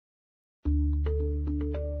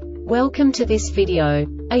Welcome to this video.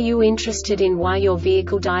 Are you interested in why your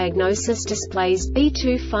vehicle diagnosis displays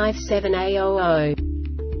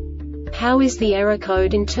B257A-00? How is the error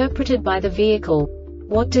code interpreted by the vehicle?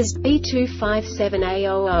 What does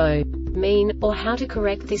B257A-00 mean, or how to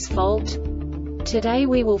correct this fault? Today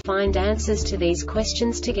we will find answers to these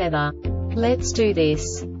questions together. Let's do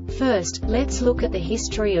this. First, let's look at the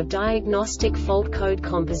history of diagnostic fault code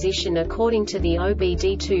composition according to the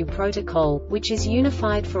OBD2 protocol, which is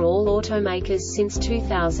unified for all automakers since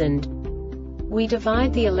 2000. We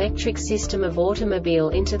divide the electric system of automobile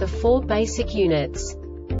into the four basic units: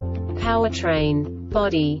 powertrain,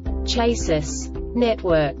 body, chassis,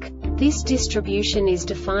 network. This distribution is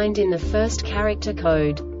defined in the first character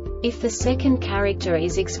code. If the second character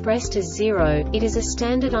is expressed as 0, it is a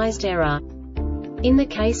standardized error. In the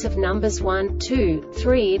case of numbers 1, 2,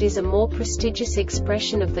 3, it is a more prestigious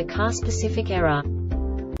expression of the car-specific error.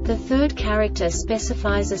 The third character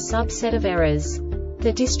specifies a subset of errors.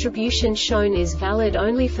 The distribution shown is valid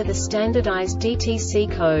only for the standardized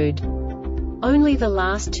DTC code. Only the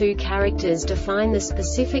last two characters define the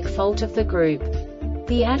specific fault of the group.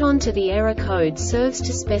 The add-on to the error code serves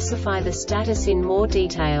to specify the status in more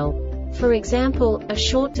detail. For example, a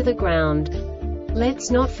short to the ground.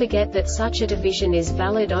 Let's not forget that such a division is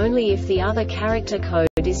valid only if the other character code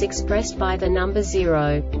is expressed by the number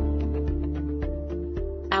 0.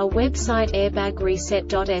 Our website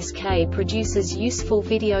airbagreset.sk produces useful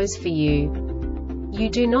videos for you. You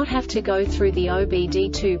do not have to go through the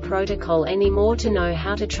OBD2 protocol anymore to know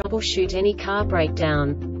how to troubleshoot any car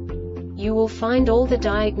breakdown. You will find all the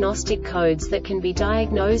diagnostic codes that can be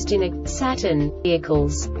diagnosed in a Saturn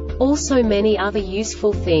vehicles. Also many other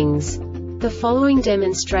useful things. The following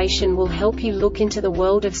demonstration will help you look into the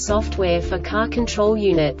world of software for car control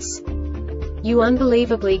units. You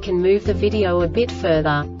unbelievably can move the video a bit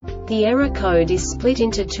further. The error code is split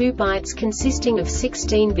into 2 bytes consisting of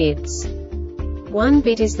 16 bits. 1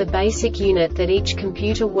 bit is the basic unit that each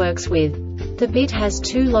computer works with. The bit has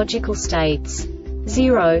 2 logical states: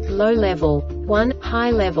 0, low level, 1, high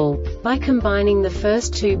level. By combining the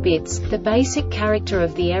first 2 bits, the basic character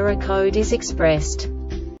of the error code is expressed.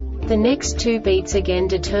 The next 2 beats again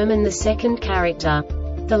determine the second character.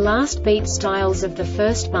 The last beat styles of the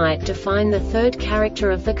first byte define the third character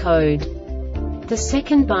of the code. The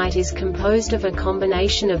second byte is composed of a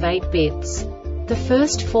combination of 8 bits. The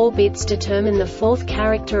first 4 bits determine the fourth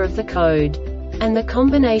character of the code. And the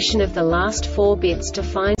combination of the last 4 bits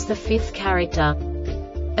defines the fifth character.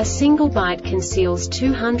 A single byte conceals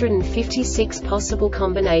 256 possible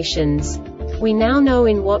combinations. We now know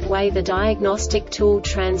in what way the diagnostic tool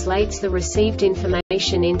translates the received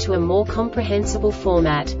information into a more comprehensible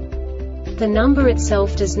format. The number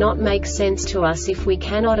itself does not make sense to us if we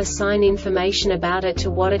cannot assign information about it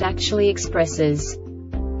to what it actually expresses.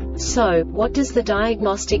 So, what does the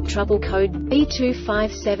Diagnostic Trouble Code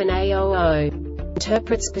B257A-00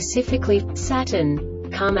 interpret specifically for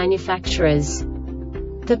Saturn car manufacturers?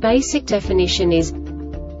 The basic definition is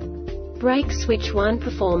brake switch 1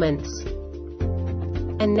 performance.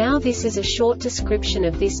 And now this is a short description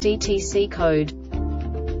of this DTC code.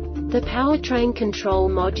 The Powertrain Control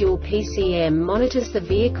Module (PCM) monitors the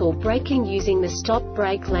vehicle braking using the stop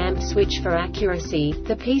brake lamp switch for accuracy.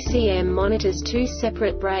 The PCM monitors 2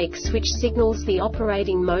 separate brake switch signals. The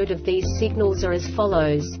operating mode of these signals are as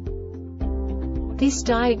follows. This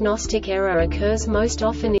diagnostic error occurs most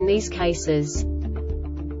often in these cases: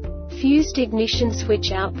 fused ignition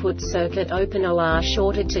switch output circuit open OR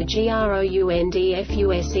shorted to ground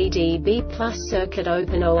FUSED B plus circuit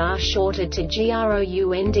open OR shorted to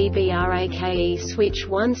ground brake switch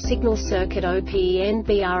 1 signal circuit OPEN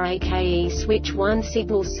brake switch 1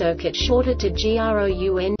 signal circuit shorted to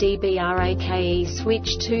ground brake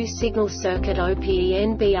switch 2 signal circuit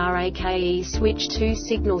OPEN brake switch 2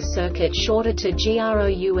 signal circuit shorted to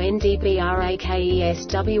ground brake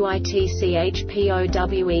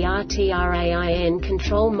SWITCHPOWER TRAIN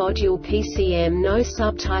Control Module PCM. No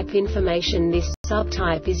subtype information. This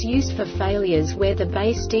subtype is used for failures where the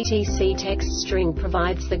base DTC text string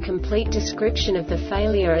provides the complete description of the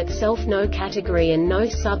failure itself. No category and no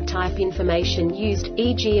subtype information used,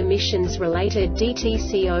 e.g. emissions-related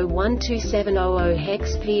DTC 012700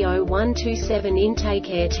 hex P0127 intake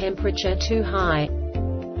air temperature too high.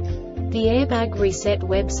 The Airbag Reset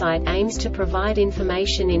website aims to provide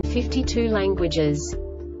information in 52 languages.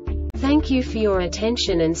 Thank you for your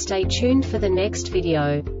attention and stay tuned for the next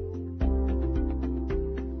video.